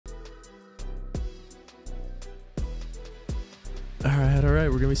All right,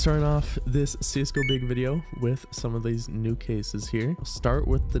 we're gonna be starting off this CSGO big video with some of these new cases here. We'll start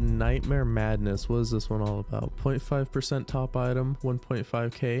with the Nightmare Madness. What is this one all about? 0.5% top item,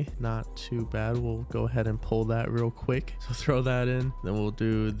 1.5k, not too bad. We'll go ahead and pull that real quick. So throw that in. Then we'll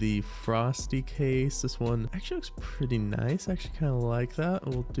do the Frosty case. This one actually looks pretty nice. I actually kind of like that.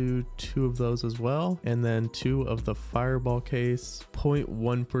 We'll do 2 of those as well. And then 2 of the Fireball case,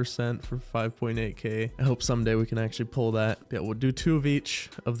 0.1% for 5.8k. I hope someday we can actually pull that. Yeah, we'll do 2 of each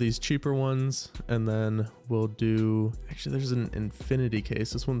of these cheaper ones, and then we'll do, actually there's an Infinity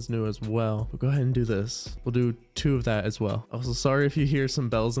case. This one's new as well. We'll go ahead and do this. We'll do 2 of that as well. Also, sorry if you hear some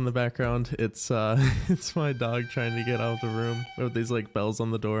bells in the background. It's it's my dog trying to get out of the room. We have these like bells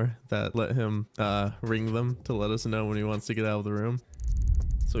on the door that let him ring them to let us know when he wants to get out of the room.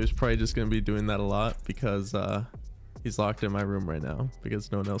 So he's probably just gonna be doing that a lot because he's locked in my room right now because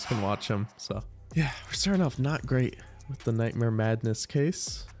no one else can watch him. So yeah, we're starting off not great with the Nightmare Madness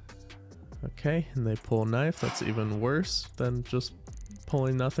case. Okay, and they pull a knife. That's even worse than just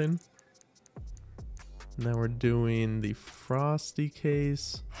pulling nothing. Now we're doing the Frosty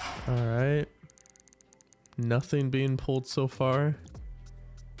case. All right, nothing being pulled so far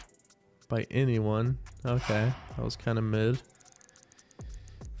by anyone. Okay, that was kind of mid.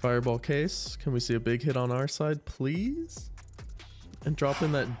 Fireball case, can we see a big hit on our side, please? And drop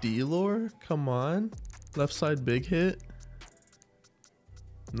in that D-lore, come on. Left side big hit.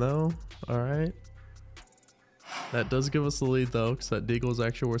 No, all right. That does give us the lead though, because that Deagle is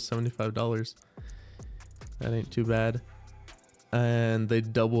actually worth $75. That ain't too bad. And they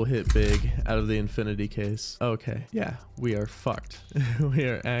double hit big out of the Infinity case. Okay, yeah, we are fucked. We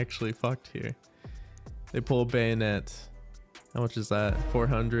are actually fucked here. They pull a bayonet. How much is that?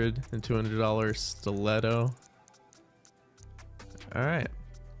 $400 and $200 stiletto. All right,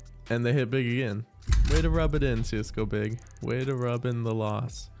 and they hit big again. Way to rub it in, CSGO big. Way to rub in the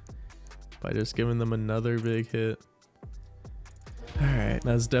loss by just giving them another big hit. All right,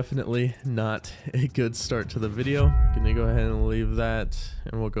 that's definitely not a good start to the video. Gonna go ahead and leave that,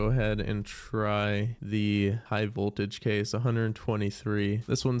 and we'll go ahead and try the high voltage case, 123.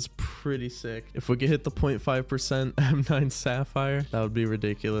 This one's pretty sick. If we could hit the 0.5% M9 Sapphire, that would be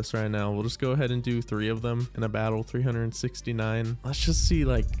ridiculous right now. We'll just go ahead and do 3 of them in a battle, 369. Let's just see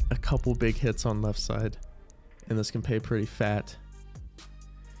like a couple big hits on left side, and this can pay pretty fat.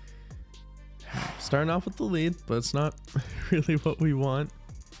 Starting off with the lead, but it's not really what we want.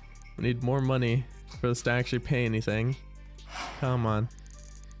 We need more money for this to actually pay anything. Come on.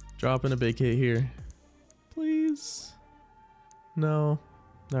 Drop in a big hit here. Please. No.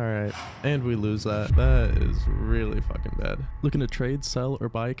 Alright. And we lose that. That is really fucking bad. Looking to trade, sell, or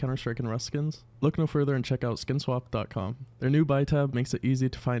buy Counter-Strike and Rust skins? Look no further and check out SkinSwap.com. Their new buy tab makes it easy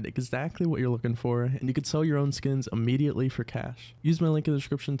to find exactly what you're looking for, and you can sell your own skins immediately for cash. Use my link in the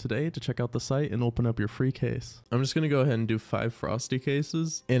description today to check out the site and open up your free case. I'm just gonna go ahead and do 5 Frosty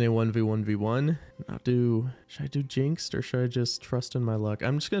cases in a 1v1v1. Should I do Jinxed or should I just trust in my luck?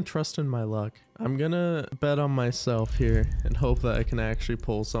 I'm just gonna trust in my luck. I'm gonna bet on myself here and hope that I can actually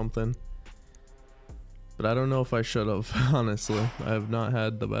pull something. But I don't know if I should have, honestly. I have not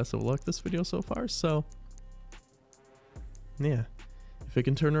had the best of luck this video so far, so yeah. If it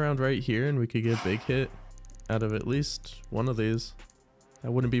can turn around right here and we could get a big hit out of at least one of these,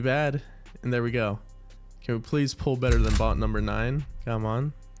 that wouldn't be bad. And there we go. Can we please pull better than bot number 9? Come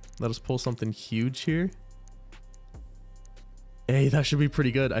on. Let us pull something huge here. Hey, that should be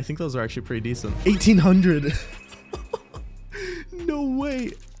pretty good. I think those are actually pretty decent. 1800. No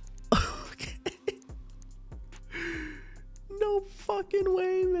way. No fucking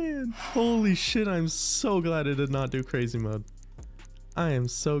way, man. Holy shit, I'm so glad I did not do crazy mode. I am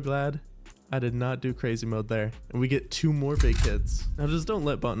so glad I did not do crazy mode there. And we get 2 more big hits. Now just don't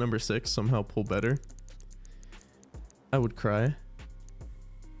let bot number 6 somehow pull better. I would cry.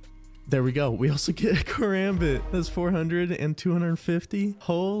 There we go. We also get a Karambit. That's 400 and 250.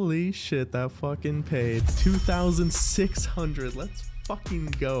 Holy shit, that fucking paid. 2,600. Let's fucking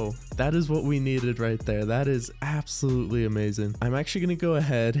go. That is what we needed right there. That is absolutely amazing. I'm actually gonna go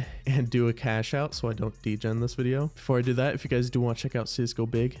ahead and do a cash out so I don't degen this video. Before I do that, if you guys do want to check out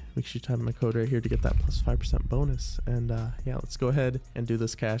CSGO Big, make sure you type in my code right here to get that plus 5% bonus. And yeah, let's go ahead and do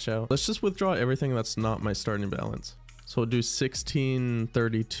this cash out. Let's just withdraw everything that's not my starting balance. So we'll do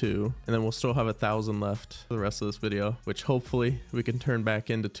 1632, and then we'll still have 1,000 left for the rest of this video, which hopefully we can turn back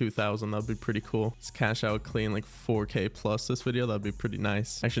into 2,000. That'd be pretty cool. Let's cash out clean like 4K plus this video. That'd be pretty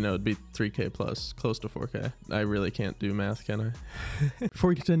nice. Actually, no, it'd be 3K plus, close to 4K. I really can't do math, can I? Before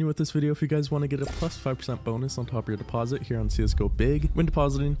we continue with this video, if you guys want to get a plus 5% bonus on top of your deposit here on CSGO Big, when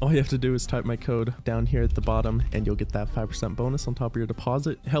depositing, all you have to do is type my code down here at the bottom, and you'll get that 5% bonus on top of your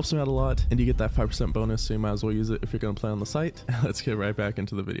deposit. It helps me out a lot, and you get that 5% bonus, so you might as well use it if you're going to play on the site. Let's get right back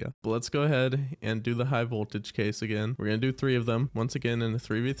into the video. But let's go ahead and do the high voltage case again. We're going to do 3 of them, once again in a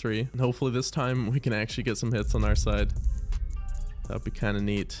 3v3, and hopefully this time we can actually get some hits on our side. That'd be kind of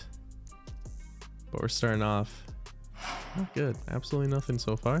neat. But we're starting off not good. Absolutely nothing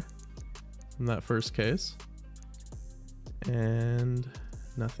so far from that first case. And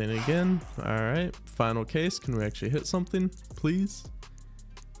nothing again. All right, final case. Can we actually hit something, please?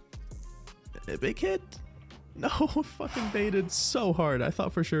 A big hit. No, fucking baited so hard. I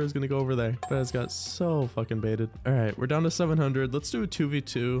thought for sure it was gonna go over there, but it's got so fucking baited. All right, we're down to 700. Let's do a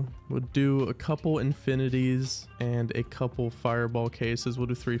 2v2. We'll do a couple infinities and a couple fireball cases. We'll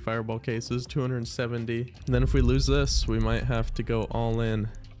do 3 fireball cases, 270. And then if we lose this, we might have to go all in.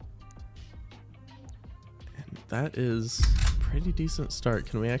 And that is a pretty decent start.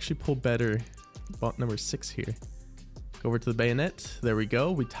 Can we actually pull better? Bot number 6 here. Go over to the bayonet. There we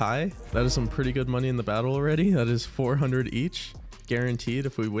go. We tie. That is some pretty good money in the battle already. That is 400 each. Guaranteed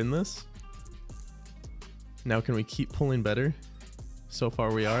if we win this. Now can we keep pulling better? So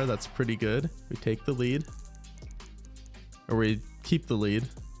far we are. That's pretty good. We take the lead. Or we keep the lead.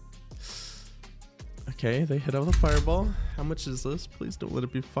 Okay, they hit out the fireball. How much is this? Please don't let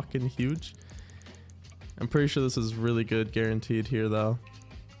it be fucking huge. I'm pretty sure this is really good guaranteed here though.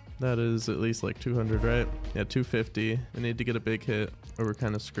 That is at least like 200, right? Yeah, 250. I need to get a big hit or we're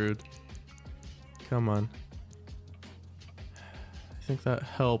kind of screwed. Come on. I think that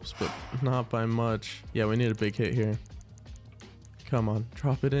helps, but not by much. Yeah, we need a big hit here. Come on,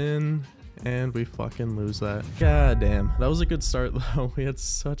 drop it in. And we fucking lose that. God damn. That was a good start though. We had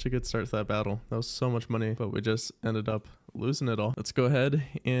such a good start to that battle. That was so much money, but we just ended up losing it all. Let's go ahead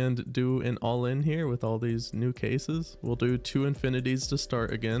and do an all-in here with all these new cases. We'll do 2 infinities to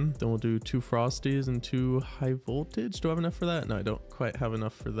start again. Then we'll do 2 frosties and 2 high voltage. Do I have enough for that? No, I don't quite have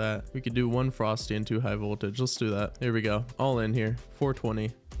enough for that. We could do 1 frosty and 2 high voltage. Let's do that. Here we go. All in here.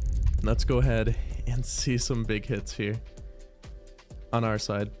 420. Let's go ahead and see some big hits here. On our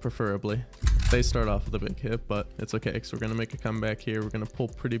side, preferably. They start off with a big hit, but it's okay because we're going to make a comeback here. We're going to pull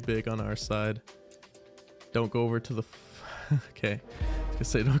pretty big on our side. Don't go over to the... okay. I was going to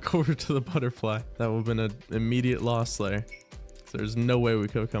say don't go over to the butterfly. That would have been an immediate loss there. So there's no way we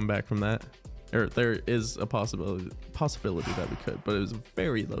could have come back from that. Or there is a possibility that we could, but it was a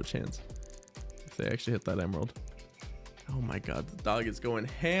very low chance if they actually hit that emerald. Oh my god, the dog is going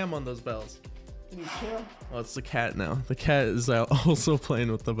ham on those bells. Can you chill? Oh, it's the cat now. The cat is also playing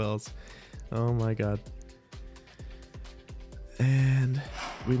with the bells. Oh my god. And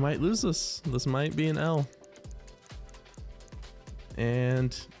we might lose this. This might be an L.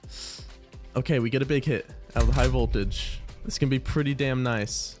 And okay, we get a big hit out of the high voltage. This can be pretty damn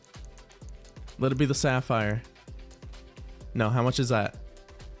nice. Let it be the sapphire. No, how much is that?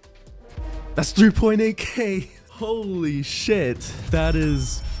 That's 3.8k. Holy shit, that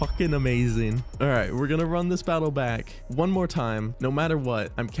is fucking amazing. All right, we're gonna run this battle back one more time. No matter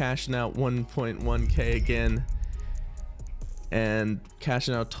what, I'm cashing out 1.1k again and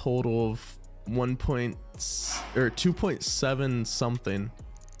cashing out a total of 2.7 something.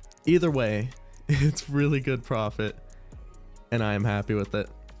 Either way, it's really good profit and I am happy with it.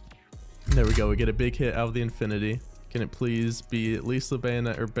 There we go, we get a big hit out of the infinity. Can it please be at least the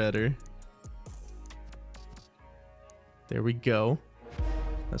bayonet or better? There we go.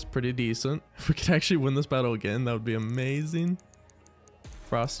 That's pretty decent. If we could actually win this battle again, that would be amazing.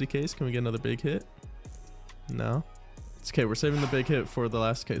 Frosty case, can we get another big hit? No. It's okay, we're saving the big hit for the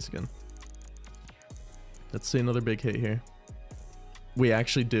last case again. Let's see another big hit here. We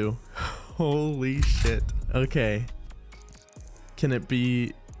actually do. Holy shit. Okay. Can it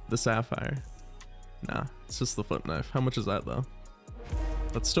be the sapphire? Nah, it's just the flip knife. How much is that though?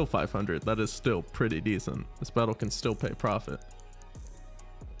 That's still 500. That is still pretty decent. This battle can still pay profit.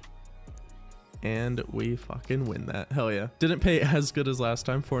 And we fucking win that. Hell yeah. Didn't pay as good as last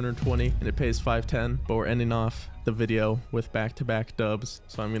time, 420, and it pays 510, but we're ending off the video with back-to-back dubs.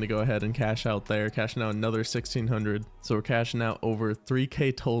 So I'm gonna go ahead and cash out there, cashing out another 1600. So we're cashing out over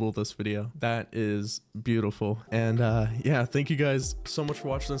 3K total this video. That is beautiful. And yeah, thank you guys so much for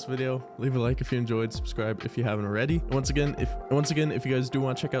watching this video. Leave a like if you enjoyed, subscribe if you haven't already. And once again, if you guys do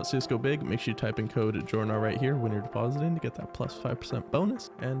want to check out CSGO Big, make sure you type in code JORDANR right here when you're depositing to get that plus 5%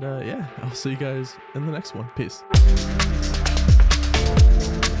 bonus. And yeah, I'll see you guys in the next one. Peace.